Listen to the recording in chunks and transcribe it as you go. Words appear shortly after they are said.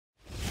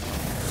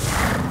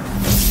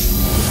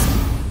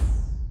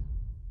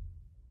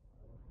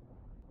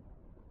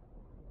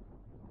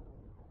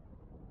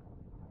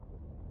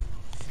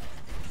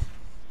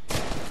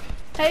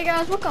Hey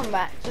guys, welcome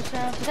back. So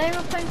today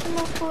we're playing some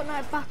more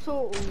Fortnite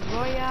Battle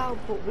Royale,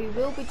 but we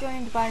will be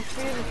joined by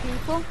 3 other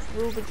people.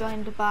 We will be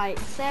joined by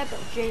Seb,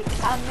 Jake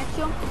and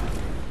Mitchell.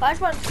 But I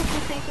just want to quickly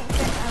say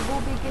something. I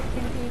will be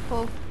gifting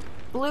people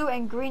blue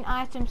and green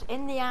items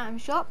in the item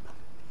shop.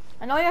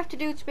 And all you have to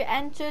do to be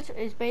entered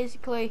is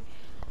basically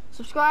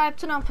subscribe,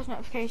 turn on post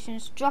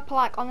notifications, drop a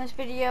like on this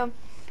video,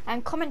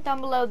 and comment down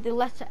below the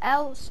letter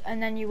L,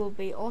 and then you will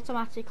be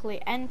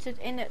automatically entered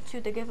into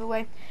the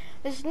giveaway.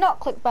 This is not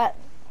clickbait,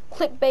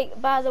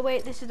 by the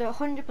way. This is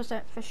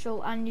 100%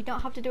 official, and you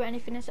don't have to do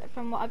anything except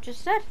from what I've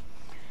just said.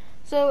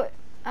 So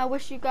I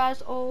wish you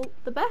guys all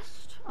the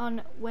best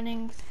on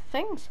winning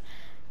things,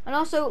 and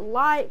also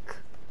like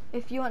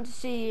if you want to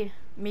see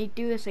me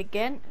do this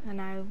again, and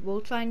I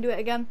will try and do it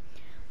again.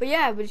 But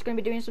yeah, we're just going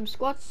to be doing some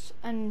squads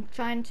and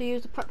trying to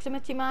use the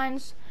proximity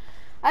mines.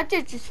 I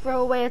did just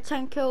throw away a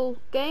 10 kill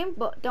game,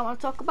 but don't want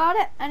to talk about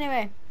it.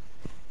 Anyway,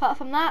 apart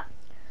from that,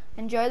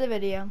 enjoy the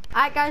video.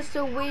 Alright guys,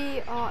 so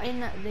we are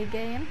in the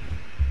game.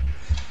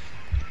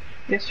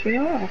 Yes we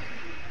are.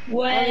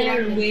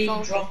 Where are we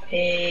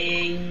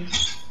dropping?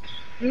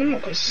 I'm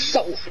not going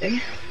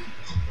salty.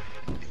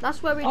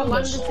 That's where we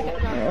landed to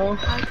get that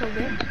title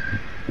game.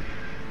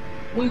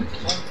 We don't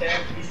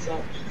care if he's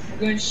dropped. We're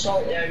going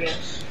salty, I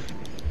guess.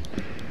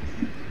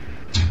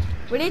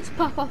 We need to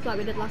pop off like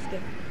we did last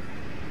game.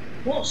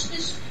 What's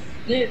this?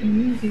 The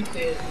movie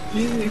theater.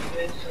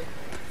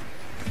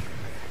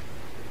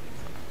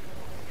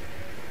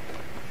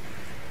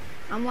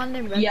 I'm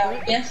landing red. Yeah,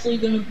 I'm definitely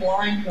gonna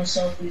blind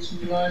myself with this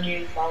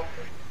Millennium Falcon.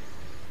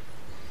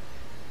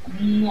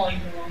 I'm not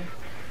even wrong.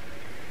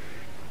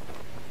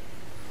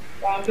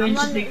 Right, I'm going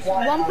to big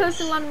White One House.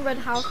 person landing red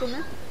house with me.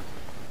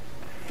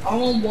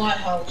 I'm on White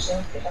House, so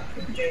I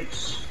think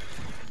Jake's.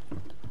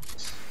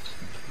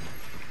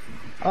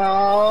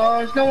 Oh,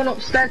 there's no one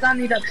upstairs. I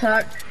need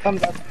attack. I'm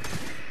dead.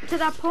 To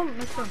that pump,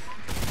 mister.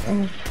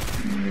 Oh.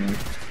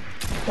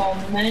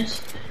 Come on,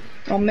 mate.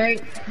 Oh,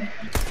 mate.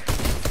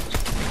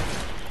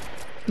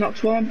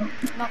 Knocked one.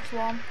 Knocked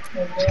one.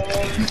 Well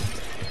done.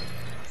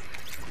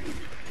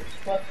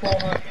 What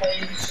format,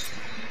 please?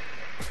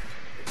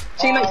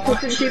 Teammates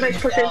pushing,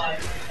 teammates pushing.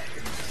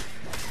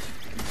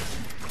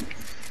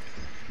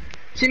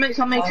 Teammates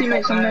on me,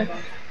 teammates on me.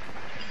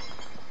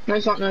 No,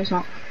 it's not, no, it's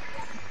not.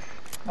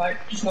 Right,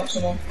 just knock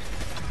someone.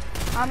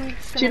 I'm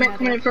just Teammate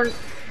coming in front.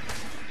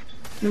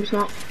 No, it's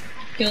not.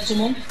 Kill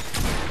someone.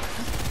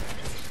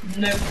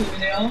 No clue who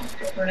they are.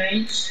 Got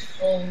grenades.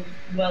 All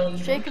well and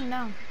Shake him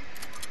down.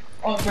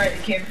 Oh great,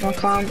 it came from I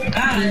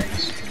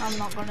can't. I'm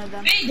not gonna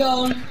then. Be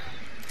gone!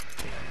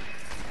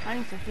 I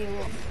need to heal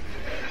up.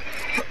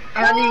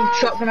 I need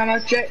shotgun ammo.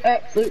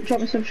 Luke,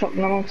 drop me some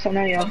shotgun ammo because I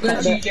know you have quite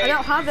a bit. I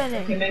don't have any.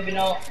 Okay, maybe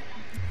not.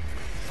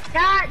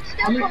 Dad,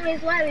 still coming,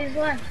 he's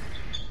low.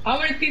 How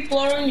many people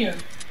are on you?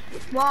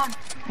 1.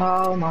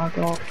 Oh my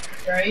god.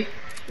 Right?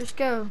 Just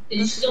go. Is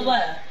he still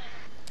there?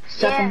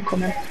 7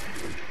 coming.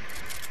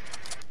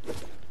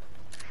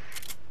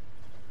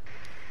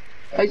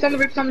 Oh, he's on the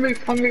roof, on the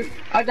roof, on the roof.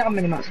 I don't have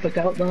many mats, but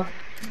get up there.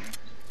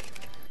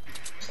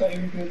 He's got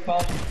your blue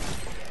card.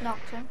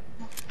 Knocked him.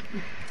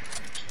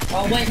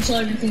 I'll wait until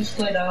everything's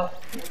cleared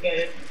out. We'll get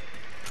it.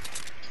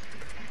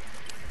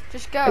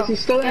 Just go. Is he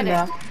still in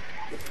there?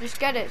 Just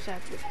get it, Seb.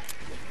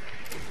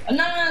 Oh,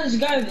 no, there's a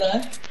guy over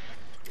there.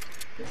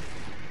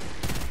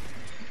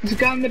 Is a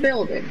guy in the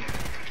building?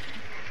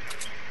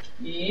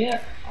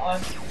 Yeah, I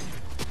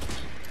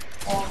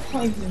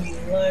can't even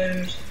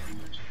reload.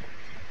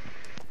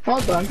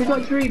 Hold on, we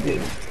got 3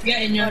 dudes.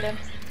 Get in, Got yeah.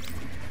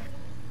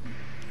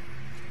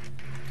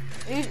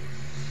 him.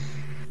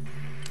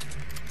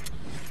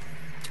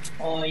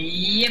 Oh,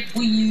 yeah,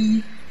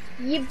 boy.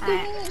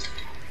 Alright.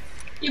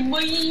 Yeah,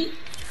 boy.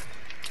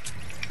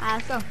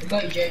 Let's go. I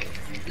got you, Jake.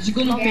 There's a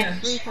gun up here.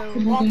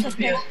 Couple What guns a up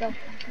here. pistol.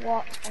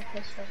 What a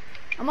pistol.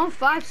 I'm on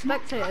 5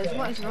 spectators.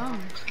 What is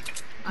wrong?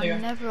 Here.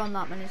 I'm never on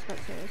that many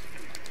spectators.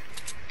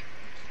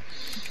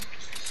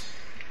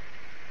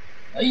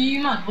 Are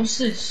you mad? What's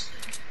this?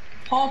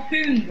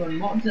 Harpoon gun,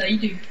 what do they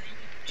do?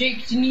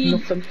 Jake, do you need,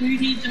 Nothing. who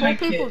needs to Pull make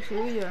people it? to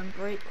you and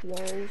break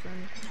walls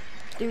and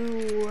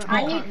do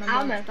I need can't remember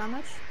how much ammo.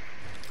 damage.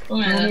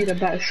 Come I here need then. a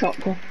better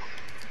shotgun.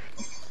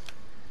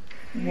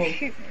 Whoa.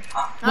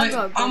 I've Wait,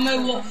 got a good ammo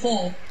shotgun. what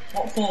for?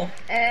 What for?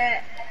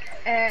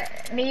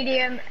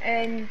 Medium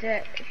and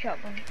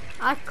shotgun.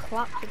 I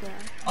clapped again.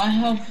 I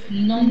have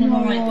none of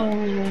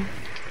either.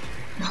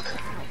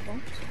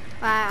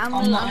 Right, I'm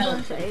I'm not going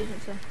helping. to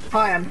agency.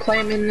 Hi, I'm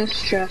claiming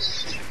this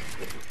chest.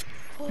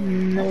 No,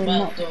 I'm Well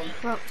not. done.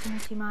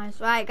 Proximity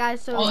mines. Right,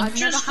 guys. So Oh, I've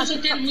never just had because I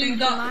the didn't do proximity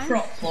that mines.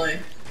 properly.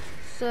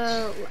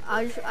 So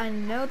I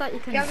know that you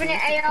can. Do you have any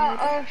do AR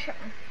proximity. or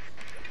shotgun?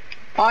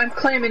 I'm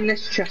claiming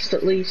this chest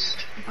at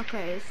least.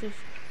 Okay, it's just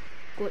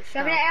glitched Do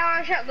you have any out.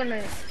 AR or shotgun,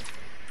 Luke?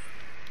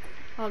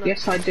 Hold on.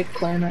 Yes, I did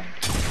claim it.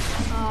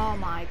 Oh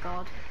my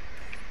god.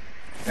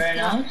 Very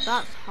nice.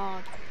 That's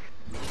hard.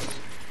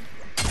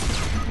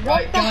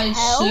 Right, the guys,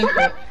 hell?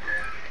 super.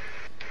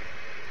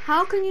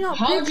 How can you not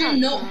How do you pickaxe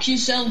knock that?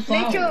 yourself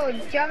Mitchell, out? do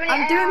you have any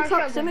I'm AR doing shotgun?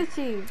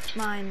 proximity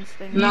mines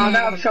thing. No, I don't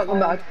have a shotgun,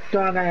 but I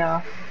don't have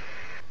AR.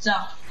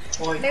 Zach,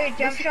 boy. Dude, do you have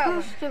It's a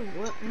shotgun? supposed to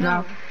work.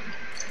 No.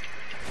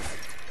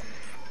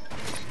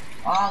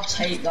 I'll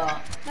take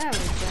that. There we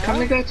go. Can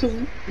we go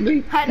to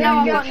Weepy? Right, now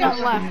I've got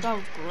Woods? none left.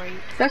 Oh, great.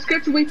 Let's go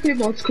to Weepy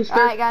Woods, because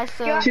Alright, guys,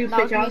 so two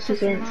that was big me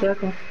houses are in a touching that.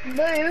 circle.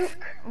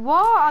 Luke,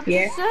 What? I've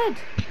Yeah. just said.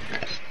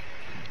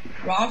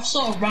 Right, I've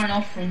sort of ran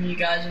off from you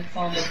guys and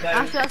found a boat.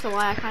 Actually, that's a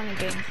lie. I kind of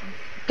gained some.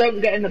 Don't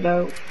get in the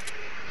boat.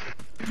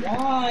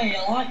 Why?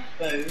 I like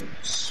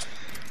boats.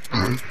 I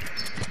kind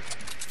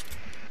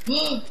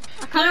Blue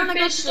of want to go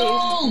to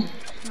pistol!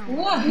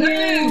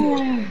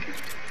 Woohoo!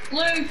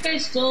 Blue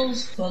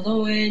pistols for the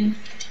win.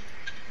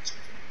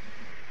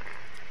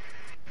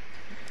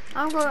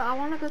 I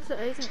want to go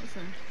to Agency.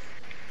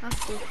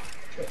 That's good.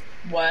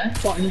 Where?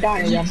 What, in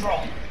Dire Is it one?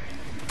 drop?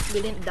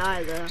 We didn't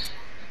die there.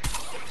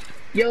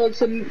 Yo,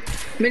 there's a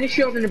mini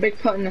shield in a big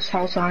pot in this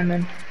house I'm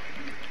in.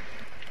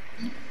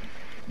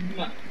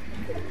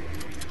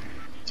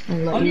 I'll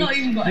let I've you, not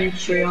even got you any three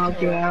shield,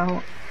 argue alright.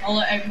 out. I'll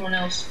let everyone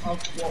else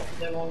have what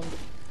they want.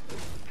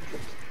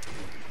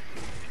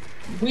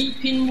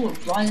 Weeping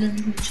Woods, why has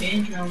everything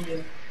changed around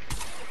here?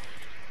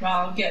 Right,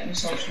 I'll get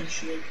myself some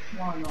shield.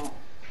 Why not?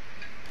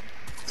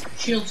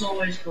 Shield's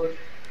always good.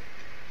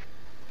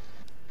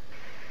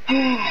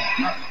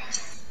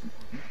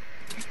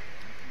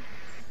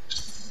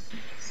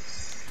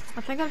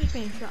 I think I've just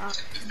been shot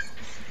at.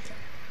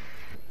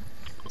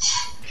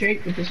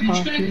 Jake with his I'm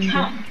just gonna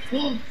harpoon.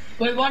 camp.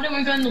 Wait, why don't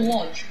we go in the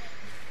lodge?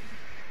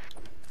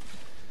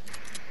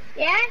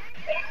 yeah?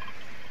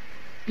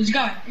 There's a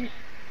guy.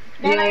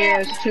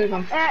 Yeah, there's two of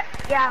them.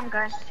 Yeah, I'm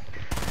going.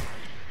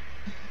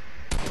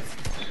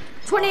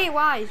 28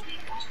 wise.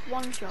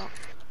 One shot.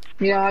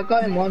 Yeah, I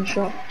got him one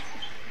shot.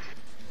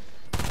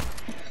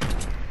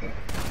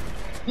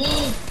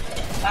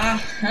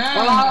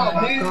 Aha!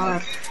 Oh my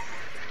god.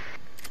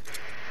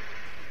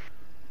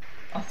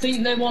 I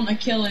think they want a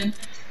killing.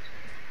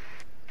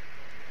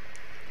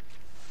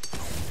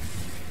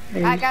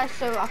 Alright, guys,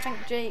 so I think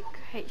Jake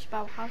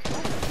H-Bow has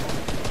one.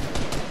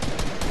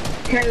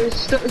 Okay,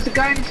 there's a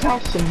guy in his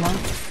house somewhere.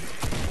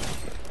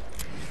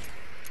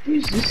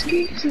 Who's this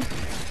geezer?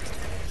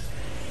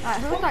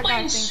 Alright, who's that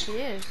guy think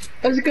he is?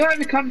 There's a guy in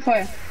the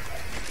campfire.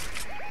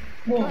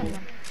 Whoa.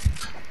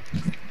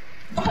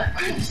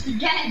 Crunched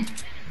again!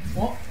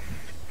 What?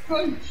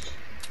 Crunched.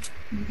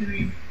 What do you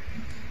mean?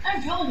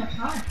 I'm told I'm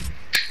high.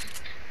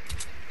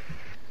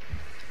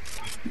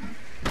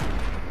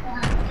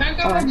 Can I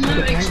go Oh, with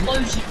no okay.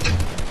 explosion?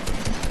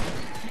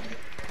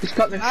 He's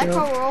got no I thought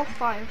shield. we're all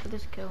fighting for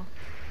this kill.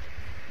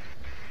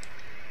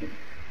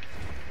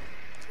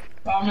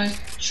 But I'm gonna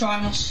try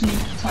my sneaky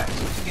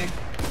tactics again.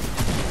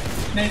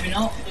 Maybe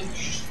not, Luke's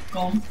just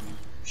gone.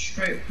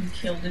 Straight up and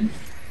killed him.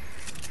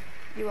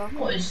 You are.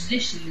 What is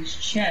this in his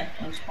chair?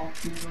 That's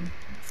harpoon gun.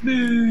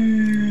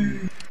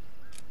 Boo!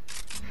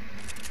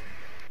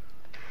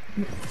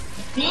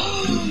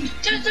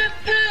 There's a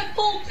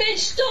purple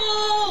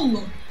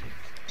pistol!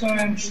 Sorry,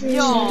 I'm just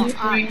You're slowly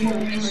actually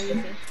throwing your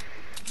pistol.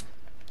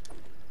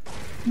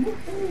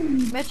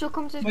 crazy. Mitchell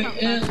comes in front.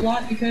 Wait,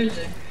 light the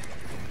cozy. Oh,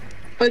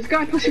 there's a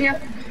guy pushing you.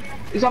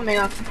 He's on me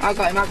now. I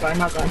got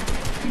him.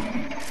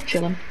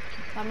 Chilling.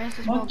 That means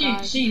there's Why more did you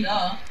guys. see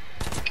that?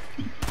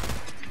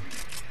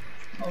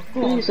 Oh,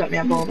 go on. Please let me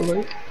have all the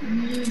loot.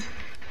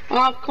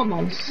 Oh, come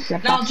on, No, I'm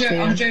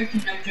Sebastian.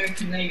 joking,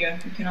 there you go,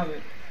 you can have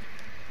it.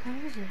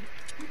 Where is it?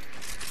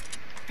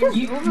 What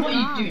are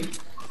you doing?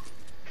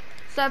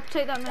 Seb,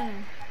 take that mini.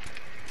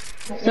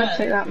 Don't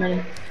take that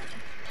many.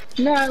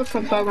 No,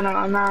 I'm going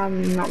out and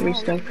I'm not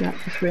restocking it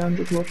for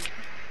 300 wood.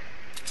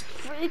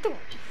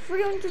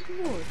 300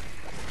 wood?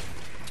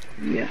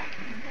 Yeah.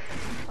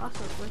 That's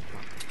a good one.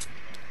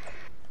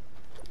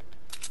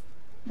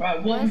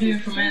 Right, what am I doing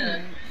from here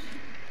then?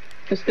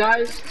 This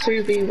guy's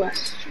 2B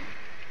west.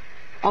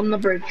 On the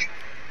bridge.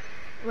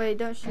 Wait,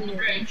 don't shoot On the it.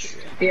 bridge?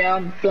 Yeah,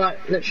 I'm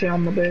like literally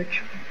on the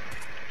bridge.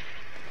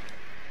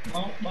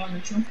 Oh, bye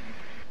Mitchell.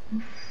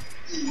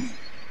 You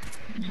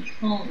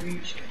can't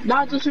reach it.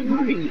 That doesn't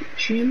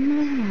reach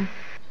him.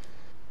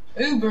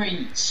 Uber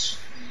Eats.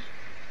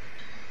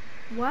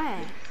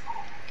 Where?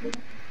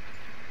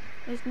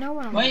 There's no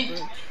one on Wait. the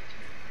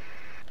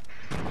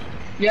bridge.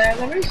 Yeah,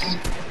 there is.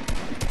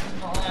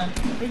 Not there.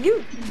 Are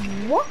you...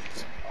 What?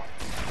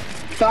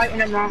 Fighting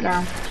him right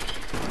now.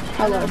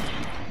 Hello.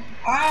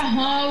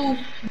 Ow!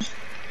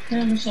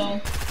 Kill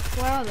myself.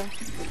 Where are they?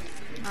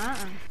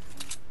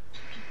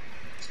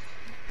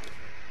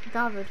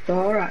 Gathered.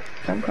 Alright,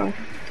 don't cry.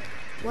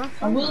 Where I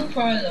from? will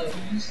cry though,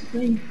 that's the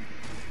thing.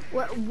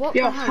 What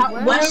Yo, the hell?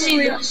 where Where are is see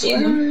we? them, see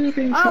Where them. are we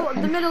being Oh, shot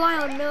the from? middle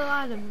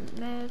island.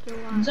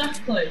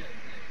 Exactly.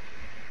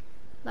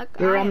 Like,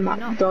 We're I on am that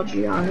not.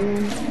 dodgy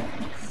island.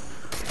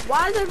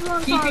 Why is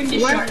everyone Keep him talking?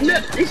 distracted.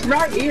 Look, it's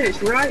right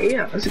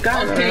here, There's a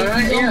guy Okay,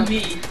 right he's here. on me.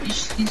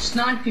 He's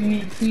sniping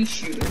me, please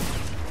shoot him.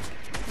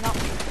 Not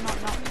him.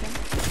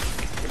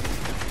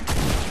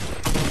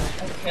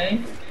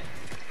 Okay.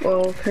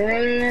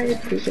 Okay,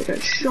 please don't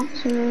get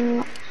shot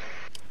at.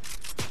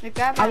 The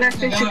guy I'm behind gonna me.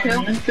 finish your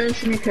kill.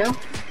 Finishing your kill.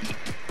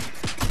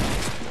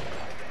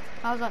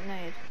 How's that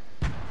nade?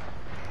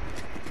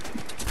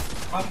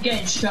 I'm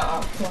getting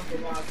shot at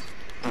fucking mad.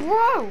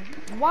 Whoa!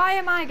 Why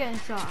am I getting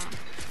shot at?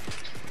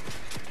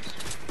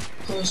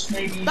 Because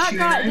maybe you That shoot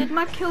guy, him. did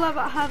my kill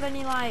ever have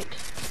any like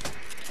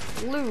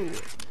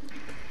loot?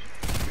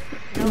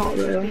 No, Not it's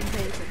just really. been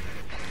taken.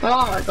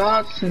 Oh my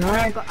god,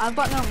 tonight. I've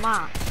got no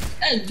map.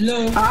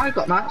 Hello. I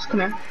got mats,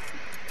 come here.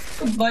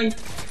 Goodbye.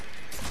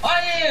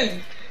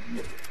 Iron!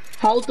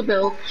 Hold the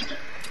build.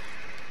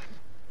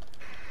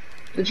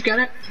 Did you get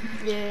it?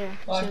 Yeah.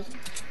 Bye. cheers.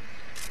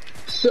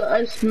 So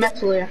it's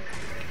metal here.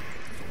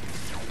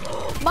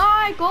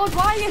 My god,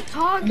 why are you Not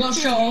targeting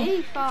sure.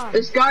 me, fam?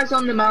 There's guys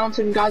on the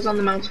mountain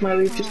where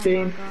we've just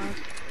been. Oh my god.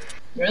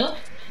 Really?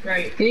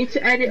 Great. You need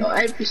to edit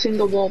every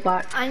single wall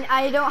back. And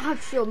I don't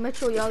have shield.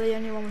 Mitchell, you're the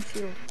only one with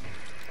shield.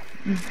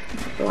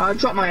 So I'll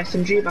drop my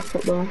SMG back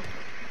up though.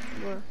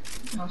 Where?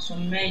 That's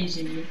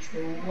amazing,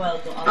 Mitchell. Well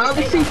done. Oh,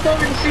 the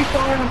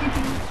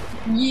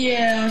C4.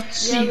 Yeah, I can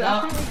see Yeah,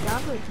 I that.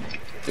 think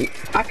we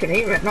gathered. I can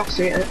hear it, not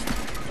see it.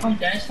 I'm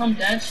dead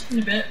in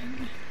a bit.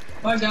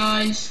 Bye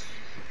guys.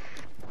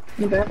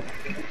 In a bit.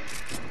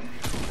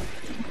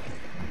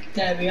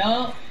 There we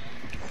are.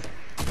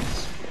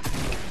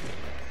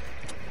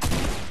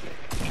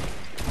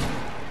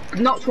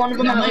 Knocked one of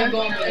them Yeah, out. my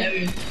God, there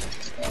we-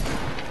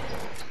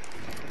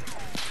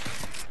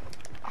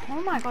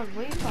 Oh my god,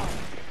 where you got?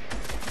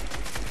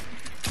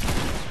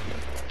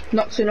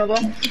 Knocked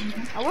another.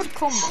 I would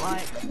come, but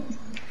like,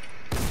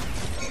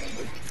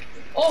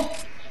 Oh!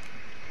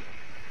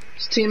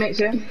 His teammates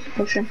here.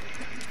 Push him.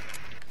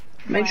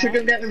 Make sure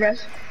Where? you don't get the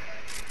rest.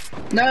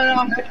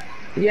 No.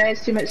 Yeah,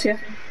 his teammates here.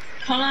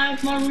 Can I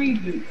have my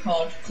reboot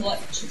card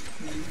collected,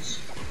 please?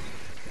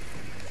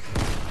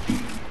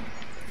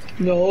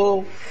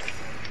 No.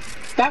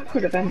 That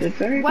could have ended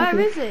very where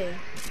quickly. is he?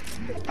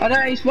 I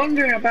know, he's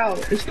wandering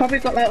about. He's probably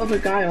got that other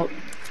guy up.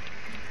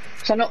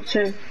 So not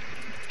two.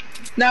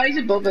 No, he's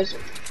above us.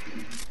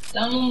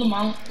 Down on the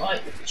mount,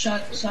 like,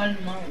 side of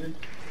the mountain.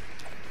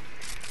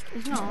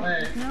 He's not.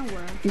 Where? He's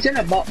nowhere. He's in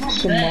a box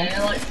somewhere. There,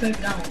 like,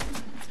 further down.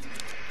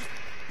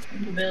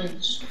 In the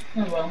builds.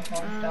 Oh well,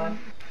 I'll die.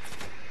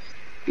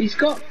 He's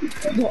got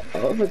what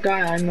other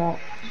guy I'm not.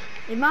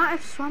 He might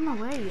have swum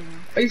away, you know.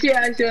 He's here.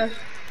 I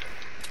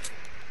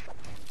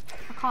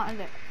can't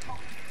end it.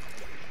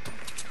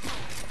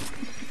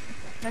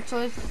 Mitchell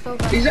is still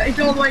going. He's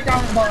all the way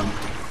down the bottom.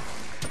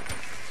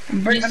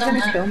 I'm He's down gonna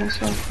there. kill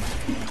myself.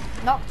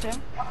 Knocked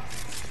him.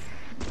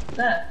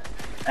 There.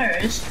 There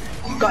it is.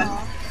 Got him.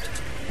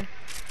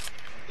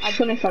 It's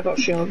funny if I got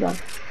shield then.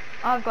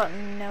 I've got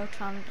no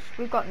chance.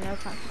 We've got no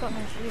chance. We've got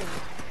no shield.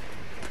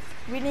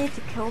 We need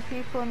to kill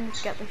people and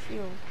get the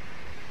shield.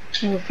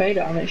 I'm afraid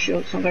on this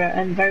shield, it's not gonna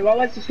end very well.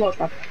 Where's the slot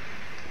pad?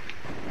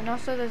 And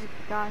also there's a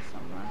guy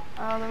somewhere.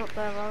 Oh, they're up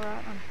there,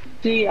 alright then.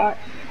 See,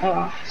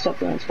 stop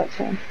there, it's about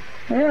time.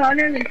 Oh, I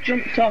nearly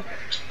jumped off.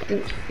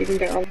 Didn't even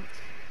get on.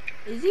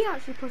 Is he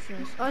actually pushing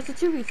us? Oh, it's a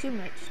 2v2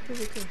 match.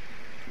 2v2.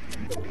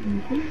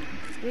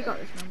 We got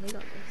this, man. We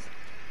got this.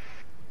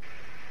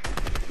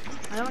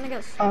 I don't want to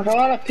get I don't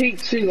want to peek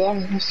too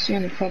long, that's the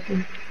only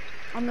problem.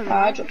 on the I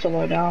right. dropped a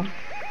low down.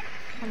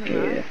 On the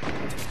Yeah. right.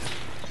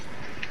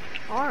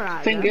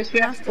 Alright. Thing is, we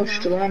have to push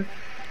to them.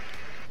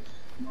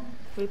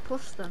 We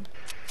push them.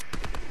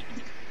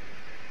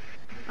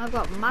 I've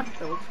got mad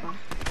builds, man.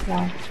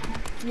 Wow.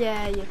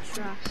 Yeah, you're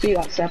trash. See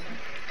that, Seb?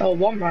 Oh,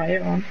 one right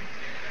here, man.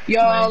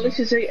 Yo, this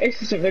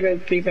isn't going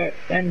to be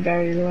end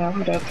very well,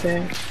 I don't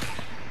think.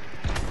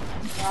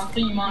 I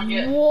think you might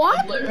get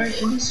What?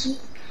 obliterated.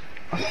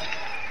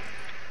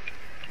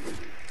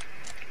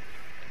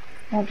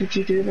 How did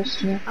you do this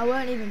to me? I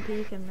weren't even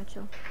peeking,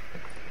 Mitchell.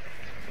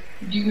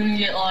 You're gonna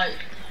get like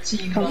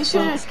team You plus should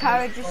one. have just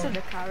carried. You should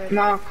have carried.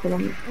 No, come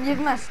on. You've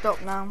messed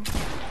up now.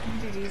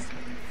 GG's.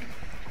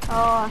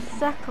 Oh,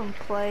 second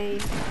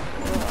place.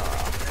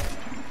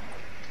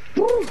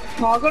 Woo,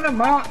 I got a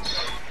match.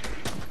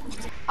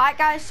 Alright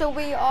guys, so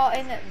we are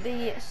in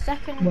the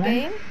second Where?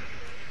 game.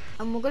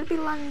 And we're going to be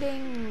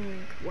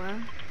landing...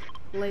 where?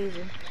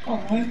 Laser.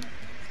 Oh no.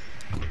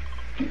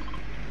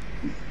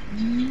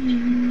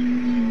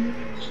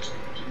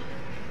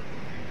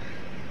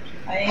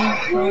 I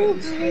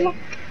ain't pro.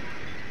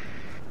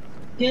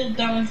 Deal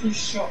damage with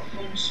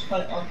shotguns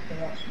quite often,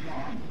 that's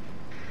not.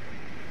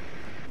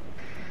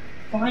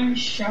 Find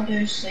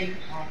shadow safe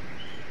house.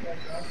 Where's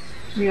that?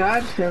 Yeah, I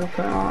just feel like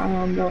I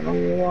don't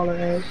know what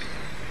it is.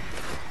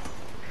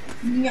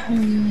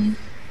 Yum.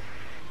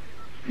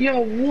 Yo,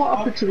 what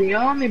happened to the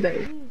army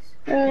base?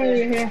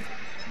 Hey,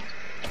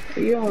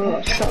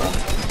 yo, shut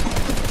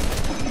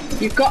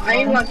up. You've got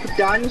aim like a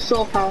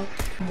dinosaur, pal.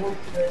 Look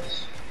at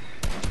this.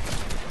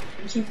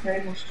 It's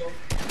incredible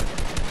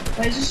stuff.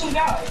 Wait, is there some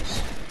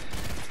guys?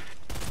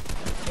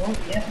 Oh,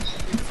 yes.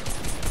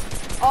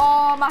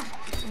 Oh, my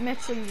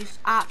Mitchell, you just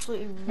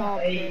absolutely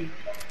robbed Hey. it.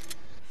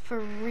 For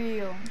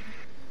real.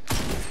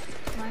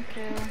 My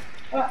kill.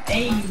 What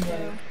aim Kill.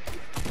 though?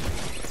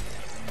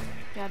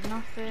 You had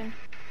nothing.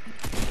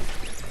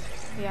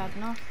 He had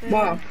nothing.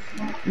 Wow.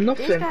 These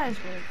Nothing. guys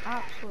were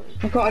absolutely.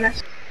 I got an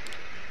S.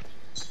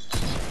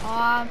 Oh,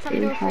 I'm trying to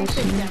do a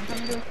 360. I'm trying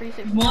to do a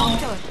 360. No one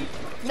killed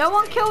it. No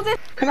one killed it.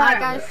 Can I Alright,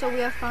 have guys. it? So we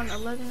have found a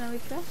legendary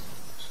chest.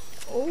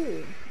 Oh,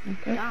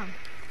 Okay. damn.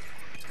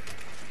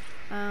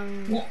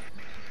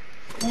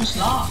 What's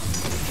that?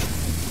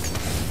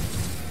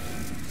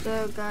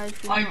 So guys,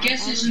 we I got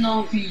guess it's an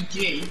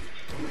RPG.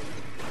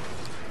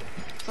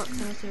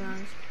 proximity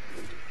rounds.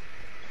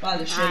 By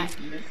the shape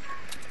of it.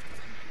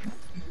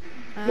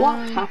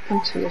 What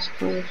happened to this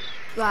place?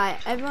 Right,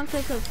 everyone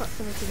take a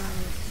proximity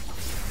rounds.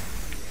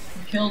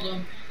 Killed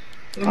them.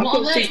 I've What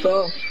got are they?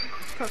 C4.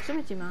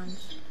 Proximity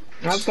rounds.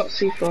 I've got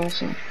C4,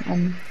 so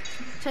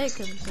Take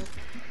them. So.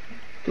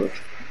 good.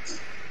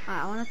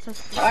 Alright, I want to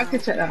test this I out. can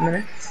take that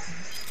minute.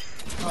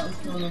 Right,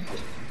 kill them.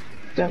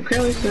 Don't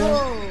kill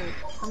yourself.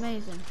 Whoa,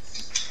 amazing.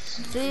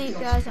 See,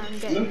 guys, I'm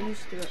getting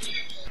used to it.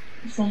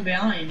 From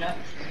behind,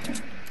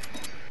 actually.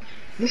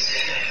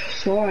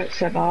 So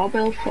it's a bar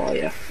build for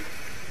you.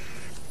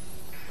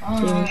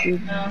 Seems you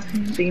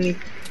see me,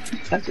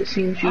 as it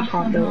seems you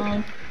can't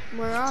build.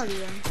 Where are you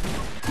then?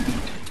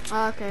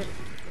 Oh, okay.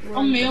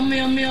 On me. Ooh.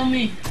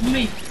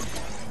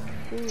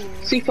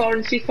 C4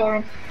 and C4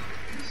 on.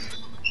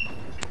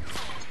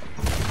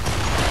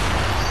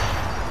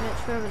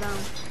 It's further down.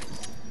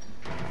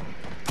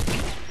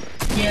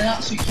 Yeah,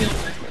 that's who killed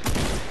me.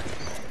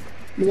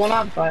 The one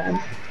I'm fighting.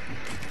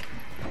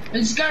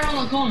 There's a guy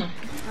around the corner.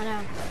 I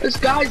know. There's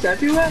guys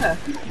everywhere.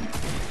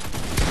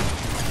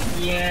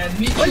 Yeah, What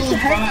Mitchell's the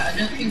heck? right. I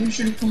don't think we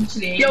should have come to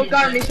the Yo, alien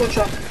guy thing. needs one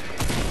shot.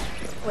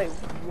 Wait,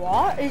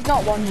 what? He's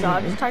not one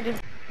shot. I just tagged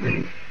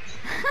him.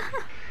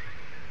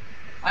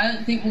 I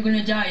don't think we're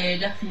gonna die here,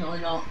 definitely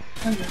not.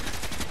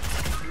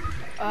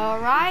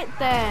 Alright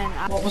then.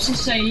 What was he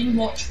saying?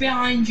 Watch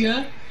behind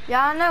you.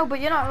 Yeah, I know, but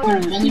you're not Oh,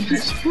 really.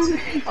 bullies.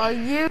 Are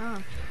you?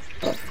 Oh.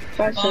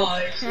 Bye, sir.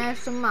 Bye. Can I have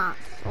some mats?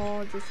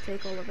 Or just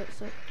take all of it,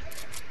 so.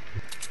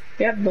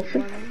 Yeah,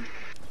 nothing. Whatever.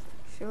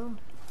 Sure.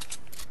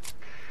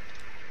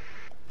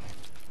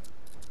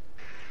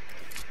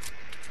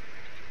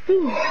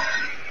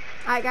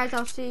 Alright guys,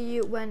 I'll see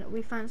you when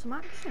we find some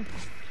action.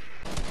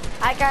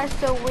 Alright guys,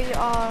 so we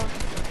are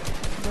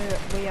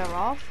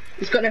off.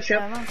 He's got no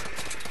shot.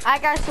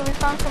 Alright guys, so we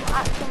found some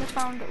action. We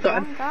found Got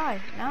one him. guy.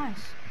 Nice.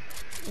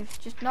 We've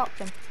just knocked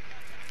him.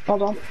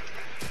 Hold on.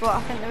 But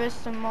I think there is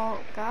some more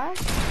guys.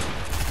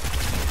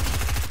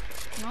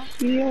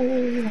 No?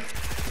 Yo.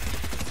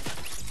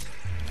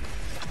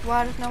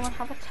 Why does no one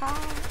have a tag?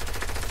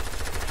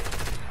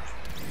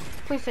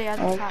 Please say he has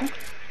a Okay. tag.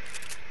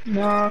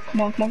 No,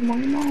 come on.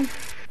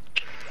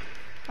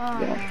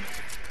 Oh Yeah. no.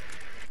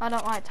 I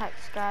don't like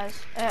tags,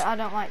 guys. I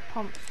don't like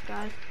pumps,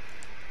 guys.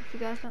 If you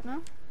guys don't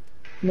know.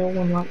 No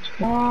one likes.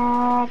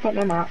 Oh, I've got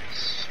no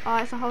mats. Oh,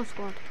 it's a whole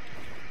squad.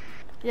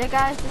 Yeah,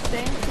 guys, the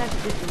same.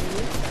 Did you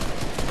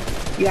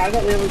leave? Yeah, I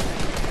got the other.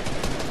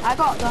 I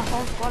got the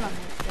whole squad on me,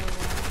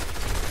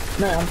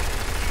 so No,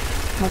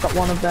 I got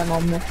one of them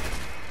on me.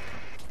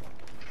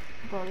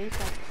 bro, these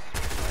guys.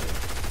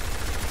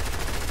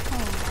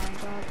 Oh my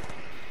god.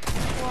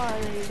 What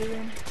are they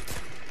doing?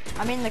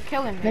 I mean, they're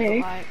killing me,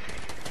 Hey. but like...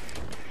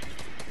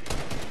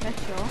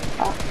 Mitchell.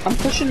 I'm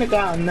pushing the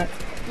guy on it.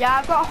 Yeah,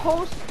 I've got a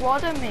whole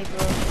squad on me,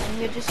 bro, and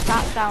you're just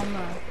sat down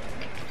there.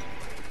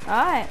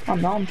 Alright.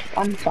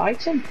 I'm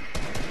fighting.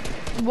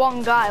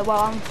 One guy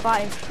while I'm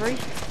fighting three.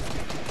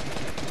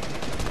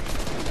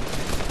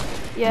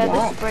 Yeah,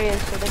 Wow. the spray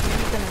is so they're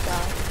gonna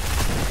die.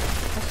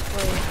 The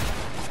spray.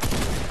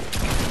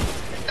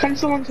 Can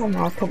someone tell me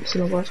how pumps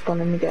in the worst gun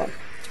in the game?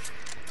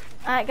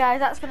 Alright guys,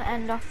 that's gonna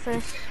end off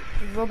this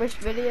rubbish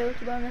video.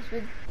 To be honest,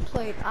 we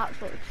played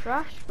absolutely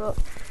trash, but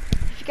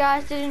if you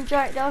guys did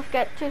enjoy it, don't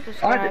forget to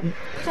subscribe,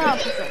 turn on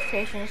post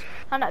notifications,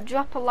 and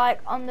drop a like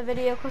on the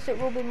video because it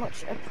will be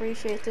much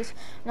appreciated.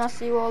 And I'll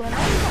see you all in the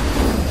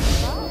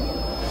next one. Bye.